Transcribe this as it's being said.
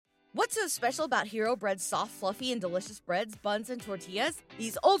What's so special about Hero Bread's soft, fluffy, and delicious breads, buns, and tortillas?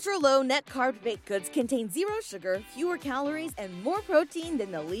 These ultra-low net-carb baked goods contain zero sugar, fewer calories, and more protein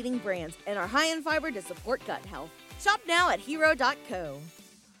than the leading brands, and are high in fiber to support gut health. Shop now at hero.co.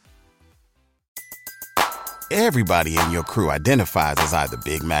 Everybody in your crew identifies as either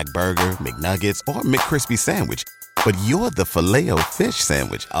Big Mac Burger, McNuggets, or McCrispy Sandwich. But you're the Filet-O-Fish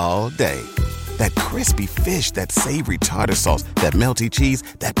Sandwich all day. That crispy fish, that savory tartar sauce, that melty cheese,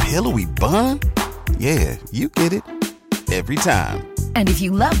 that pillowy bun. Yeah, you get it. Every time. And if you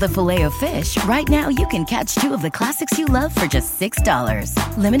love the Filet-O-Fish, right now you can catch two of the classics you love for just $6.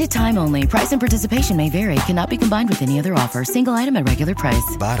 Limited time only. Price and participation may vary. Cannot be combined with any other offer. Single item at regular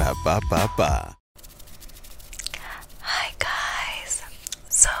price. Ba-da-ba-ba-ba. Hi guys.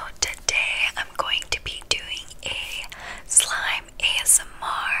 So today I'm going to be doing a slime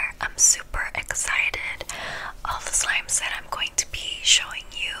ASMR. I'm super excited. All the slimes that I'm going to be showing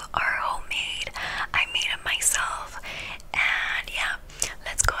you are homemade. I made them myself. And yeah,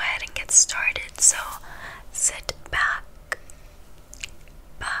 let's go ahead and get started. So sit back,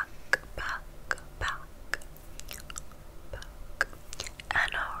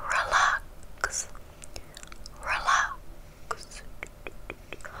 and relax.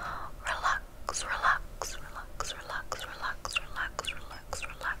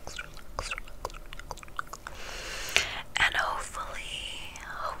 And hopefully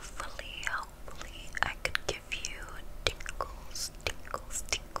I could give you tingles.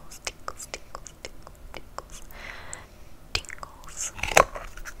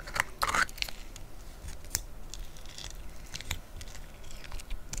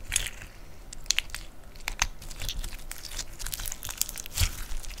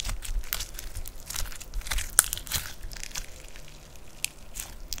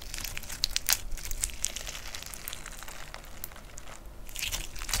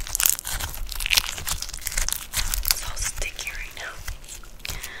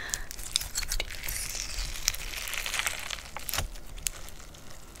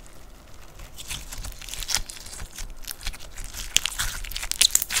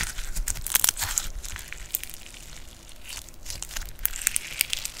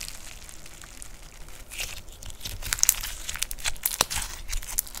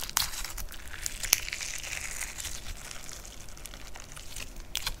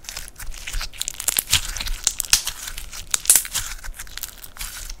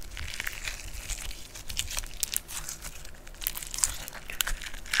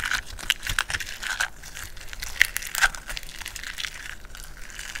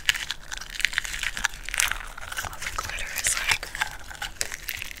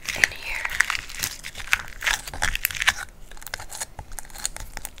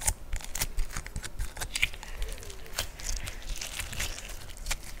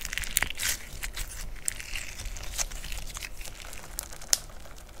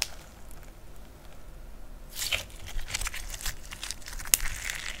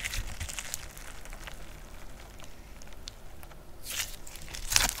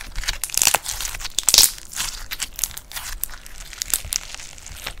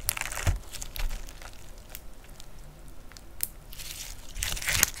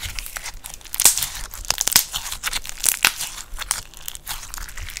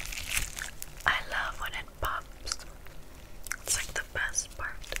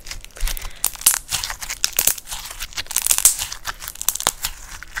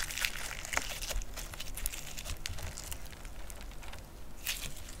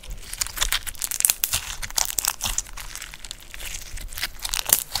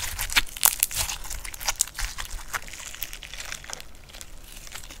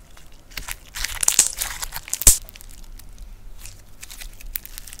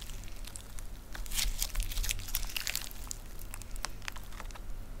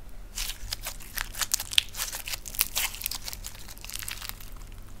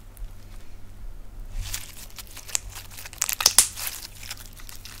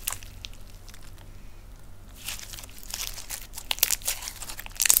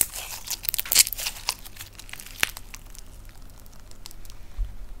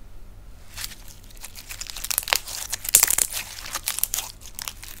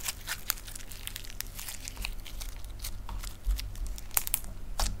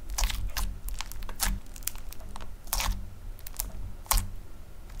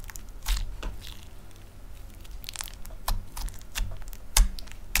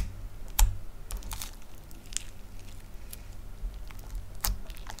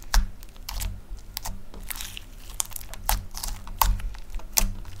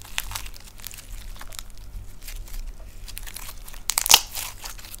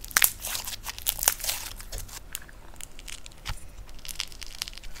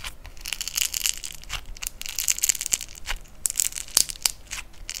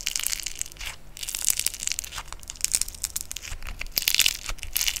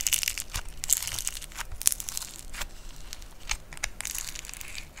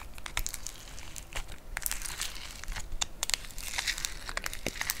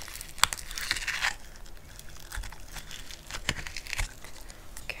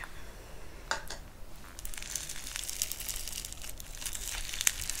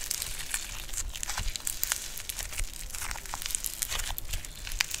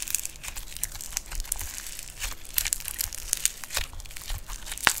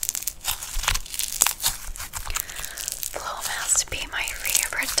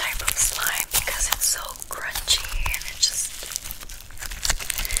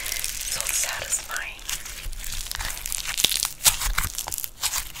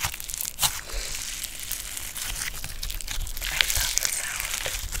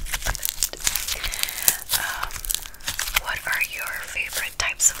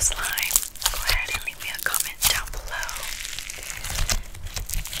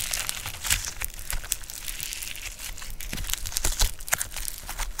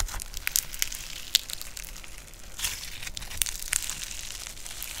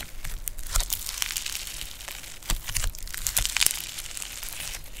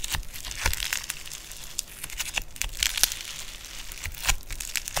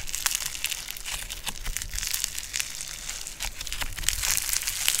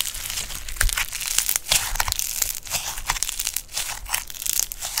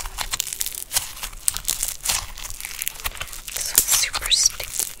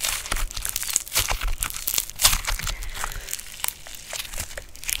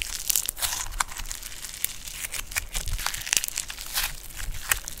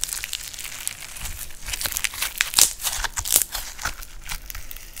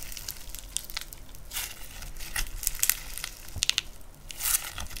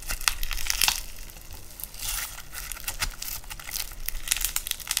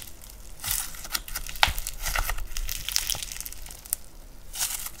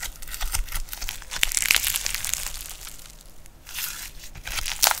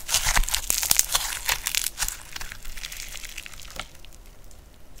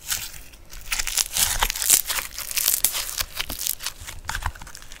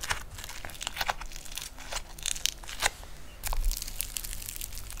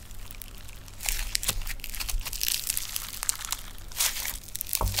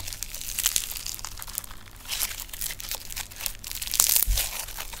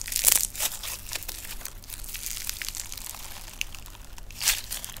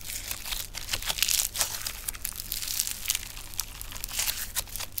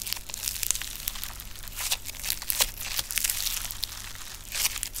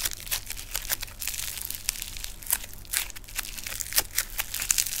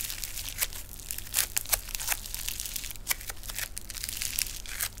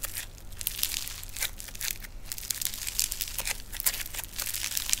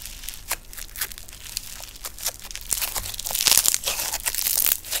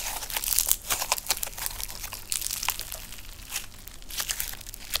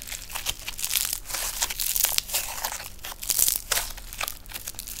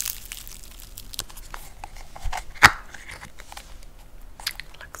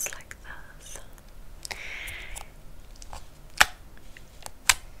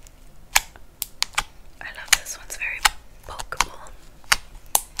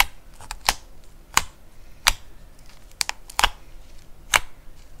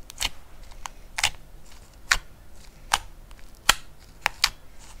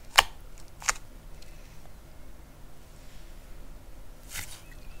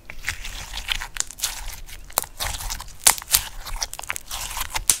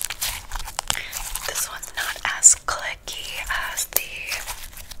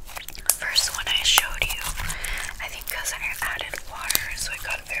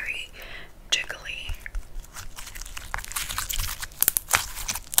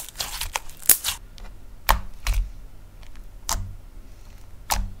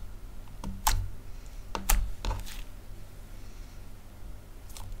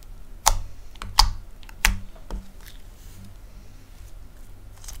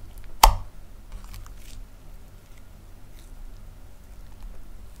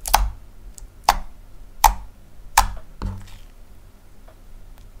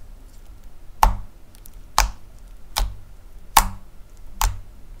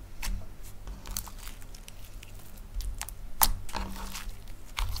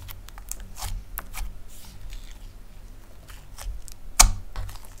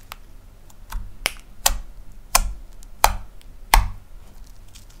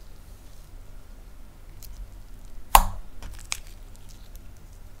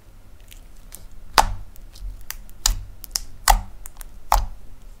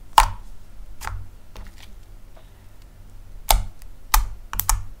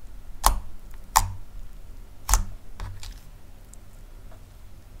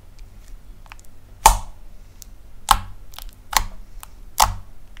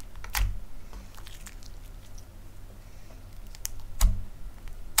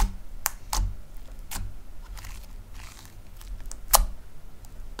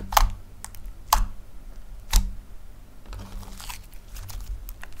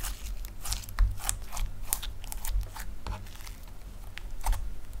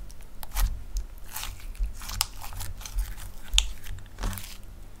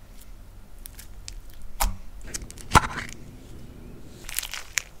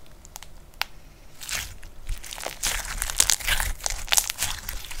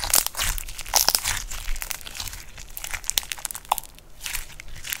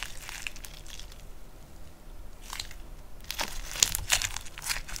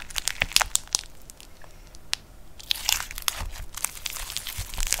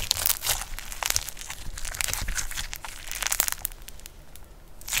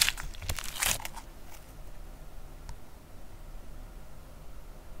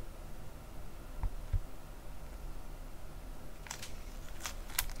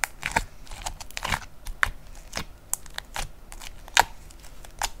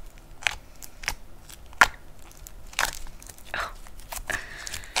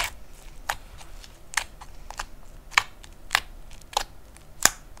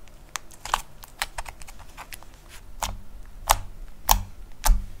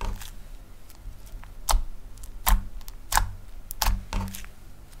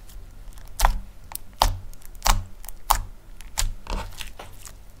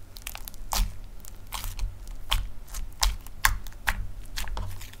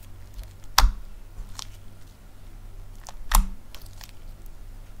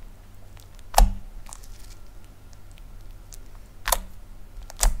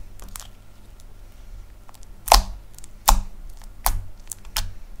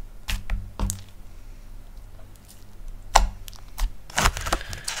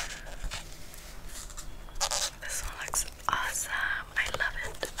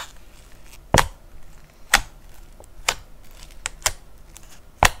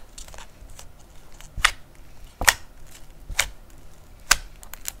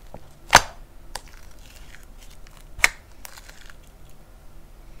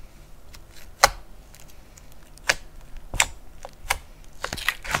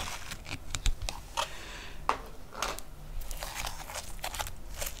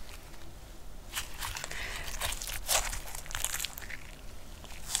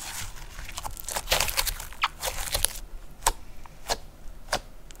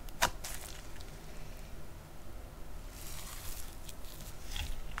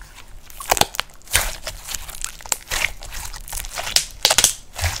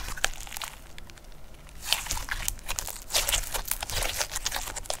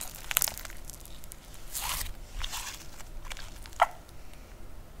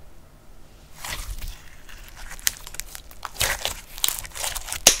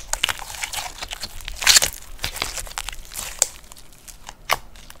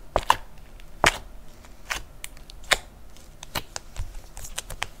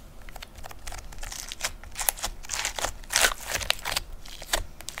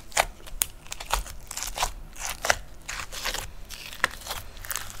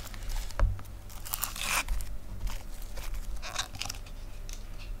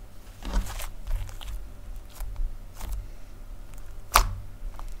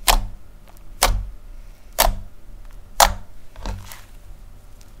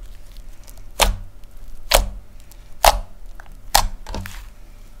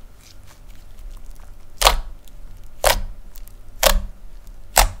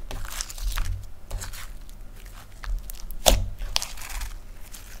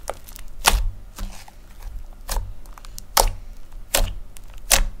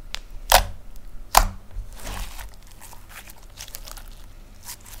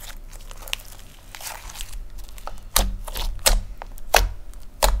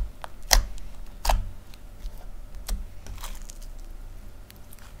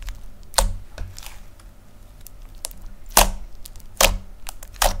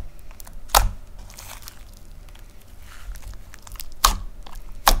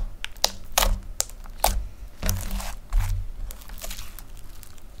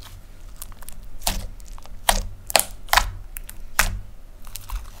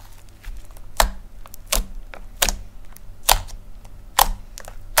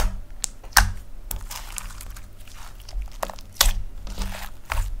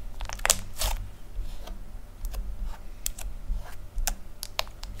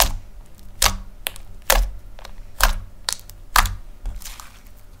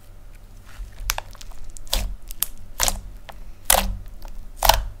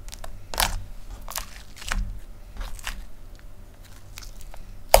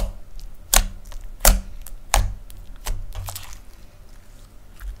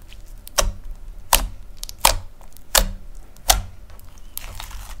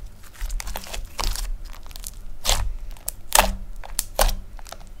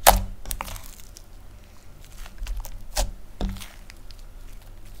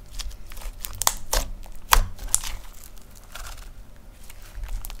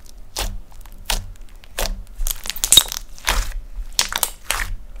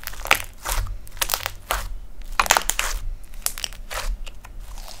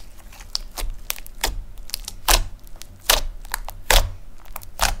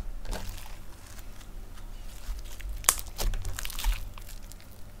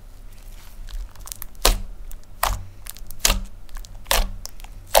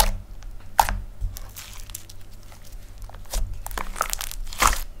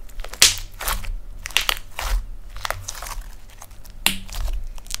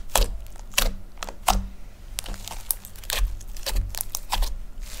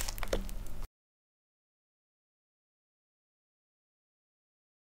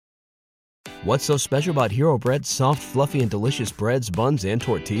 What's so special about Hero Bread's soft, fluffy, and delicious breads, buns, and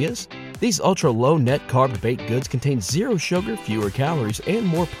tortillas? These ultra-low net-carb baked goods contain zero sugar, fewer calories, and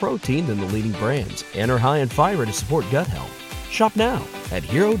more protein than the leading brands, and are high in fiber to support gut health. Shop now at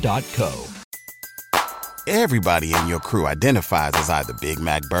Hero.co. Everybody in your crew identifies as either Big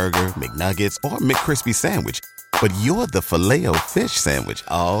Mac Burger, McNuggets, or McCrispy Sandwich. But you're the Filet-O-Fish Sandwich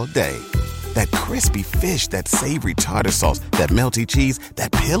all day. That crispy fish, that savory tartar sauce, that melty cheese,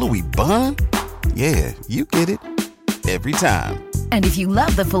 that pillowy bun. Yeah, you get it. Every time. And if you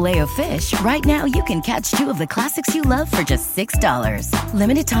love the Filet-O-Fish, right now you can catch 2 of the classics you love for just $6.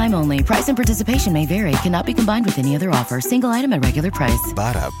 Limited time only. Price and participation may vary. Cannot be combined with any other offer. Single item at regular price.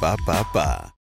 Ba-da-ba-ba-ba.